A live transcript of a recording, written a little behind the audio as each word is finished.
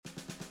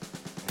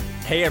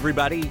Hey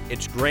everybody,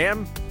 it's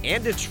Graham,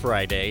 and it's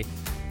Friday,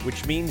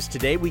 which means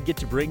today we get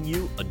to bring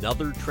you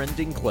another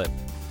trending clip.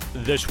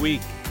 This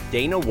week,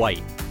 Dana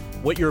White.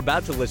 What you're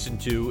about to listen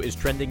to is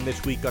trending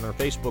this week on our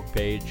Facebook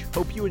page.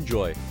 Hope you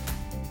enjoy.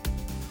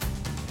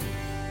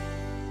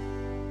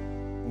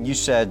 You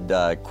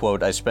said,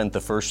 quote, I spent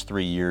the first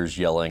 3 years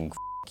yelling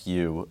F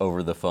you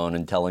over the phone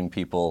and telling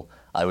people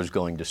I was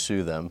going to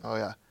sue them. Oh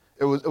yeah,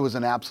 it was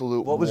an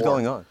absolute What was war.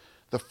 going on?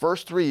 The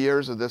first 3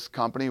 years of this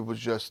company was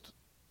just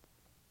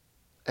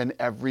an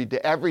every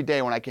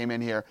day when I came in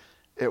here,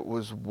 it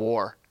was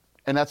war.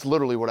 And that's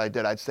literally what I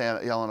did. I'd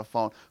stand yell on the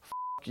phone,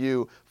 F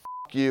you,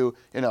 F you.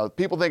 You know,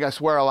 people think I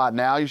swear a lot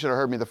now. You should have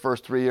heard me the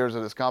first 3 years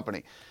of this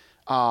company.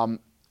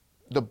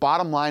 The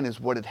bottom line is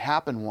what had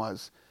happened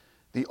was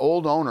the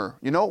old owner,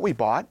 you know what we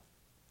bought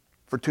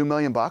for $2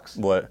 million?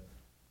 What?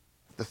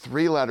 The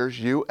 3 letters,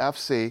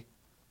 UFC,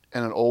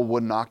 and an old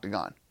wooden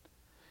octagon.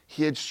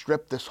 He had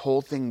stripped this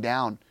whole thing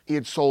down. He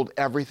had sold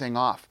everything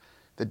off.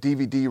 The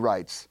DVD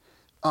rights,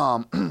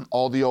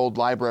 all the old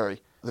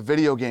library, the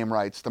video game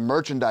rights, the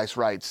merchandise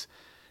rights.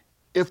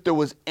 If there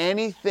was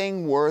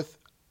anything worth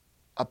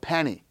a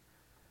penny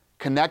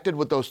connected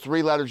with those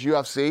 3 letters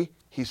UFC,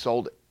 he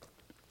sold it.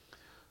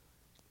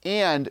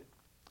 And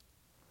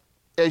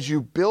as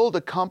you build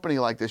a company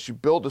like this, you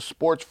build a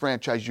sports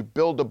franchise, you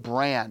build a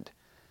brand,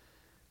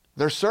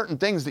 there's certain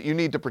things that you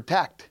need to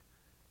protect.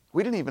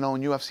 We didn't even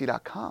own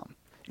UFC.com.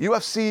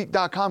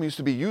 UFC.com used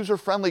to be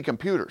user-friendly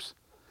computers.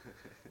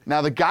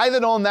 Now, the guy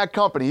that owned that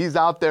company, he's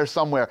out there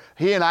somewhere.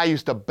 He and I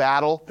used to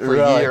battle for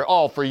years.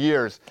 Oh, for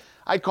years.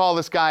 I'd call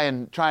this guy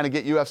and trying to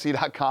get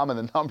UFC.com and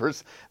the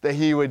numbers that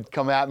he would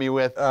come at me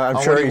with.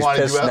 I'm sure he's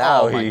pissed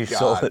now. Oh, he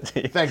sold it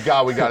to you. Thank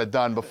God we got it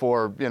done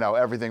before,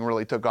 everything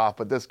really took off.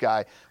 But this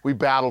guy, we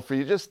battled for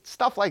you, just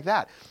stuff like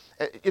that.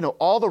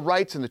 All the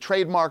rights and the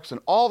trademarks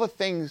and all the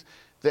things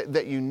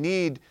that you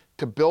need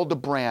to build a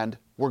brand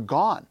were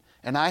gone.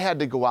 And I had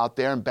to go out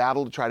there and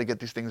battle to try to get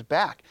these things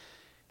back.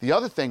 The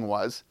other thing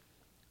was,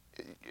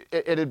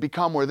 it had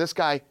become where this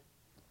guy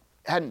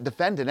hadn't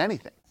defended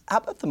anything. How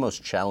about the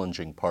most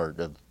challenging part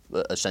of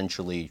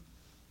essentially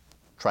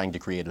trying to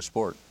create a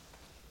sport?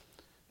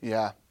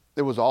 Yeah,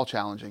 it was all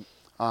challenging.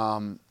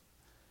 The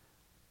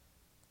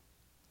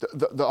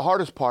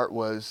hardest part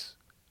was,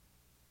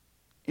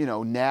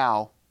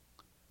 now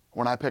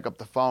when I pick up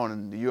the phone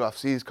and the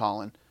UFC's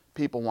calling,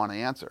 people want to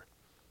answer.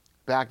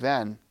 Back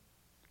then,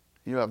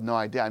 you have no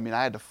idea. I mean,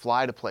 I had to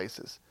fly to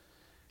places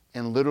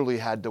and literally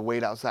had to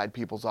wait outside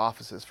people's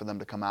offices for them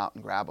to come out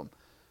and grab them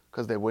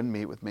because they wouldn't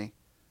meet with me.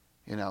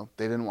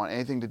 They didn't want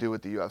anything to do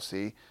with the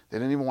UFC. They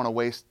didn't even want to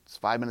waste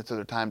 5 minutes of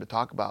their time to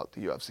talk about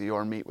the UFC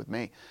or meet with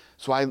me.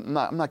 So I'm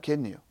not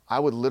kidding you. I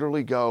would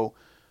literally go,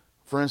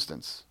 for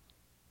instance,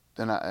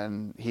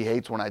 and he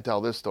hates when I tell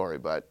this story,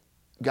 but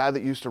guy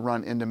that used to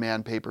run In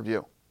Demand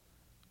pay-per-view,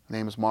 his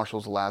name is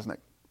Marshall Zelaznik.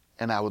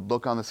 And I would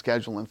look on the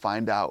schedule and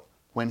find out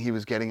when he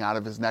was getting out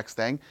of his next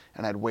thing,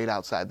 and I'd wait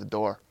outside the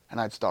door, and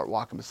I'd start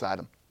walking beside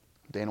him.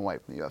 Dana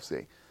White from the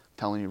UFC.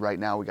 Telling you right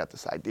now, we got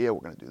this idea,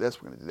 we're going to do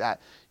this, we're going to do that.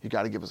 You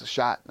got to give us a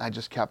shot. And I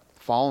just kept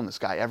following this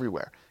guy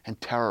everywhere and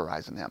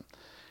terrorizing him.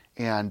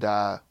 And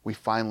we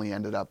finally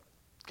ended up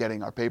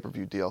getting our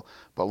pay-per-view deal.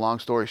 But long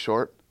story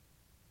short,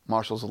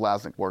 Marshall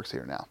Zelaznik works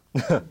here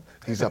now.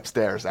 He's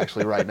upstairs,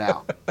 actually, right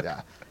now.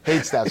 Yeah.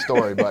 Hates that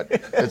story, but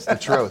it's the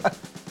truth.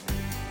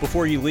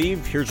 Before you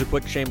leave, here's a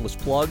quick shameless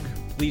plug.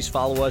 Please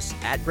follow us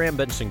at Graham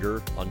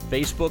Bensinger on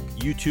Facebook,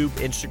 YouTube,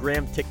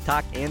 Instagram,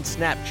 TikTok, and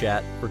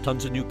Snapchat for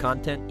tons of new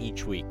content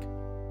each week.